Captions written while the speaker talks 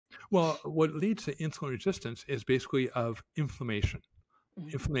Well, what leads to insulin resistance is basically of inflammation.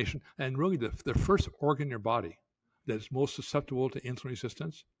 Mhm. Inflammation, and really the first organ in your body that is most susceptible to insulin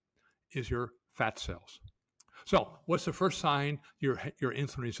resistance is your fat cells. So, what's the first sign you're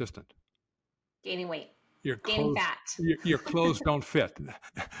insulin resistant? Gaining weight, Your gaining clothes fat. your clothes don't fit,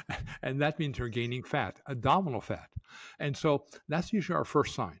 and that means you're gaining fat, abdominal fat, and so that's usually our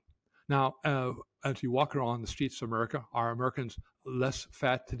first sign. Now, as you walk around the streets of America, are Americans less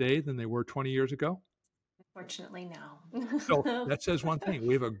fat today than they were 20 years ago? Unfortunately, no. So that says one thing: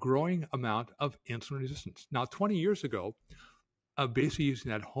 we have a growing amount of insulin resistance. Now, 20 years ago, basically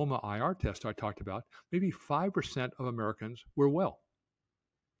using that HOMA IR test I talked about, maybe 5% of Americans were well.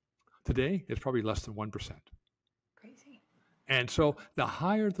 Today, it's probably less than 1%. Crazy. And so the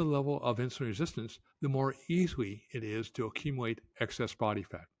higher the level of insulin resistance, the more easily it is to accumulate excess body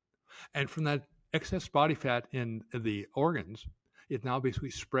fat. And from that excess body fat in the organs, it now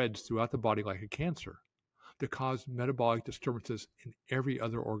basically spreads throughout the body like a cancer to cause metabolic disturbances in every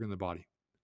other organ in the body.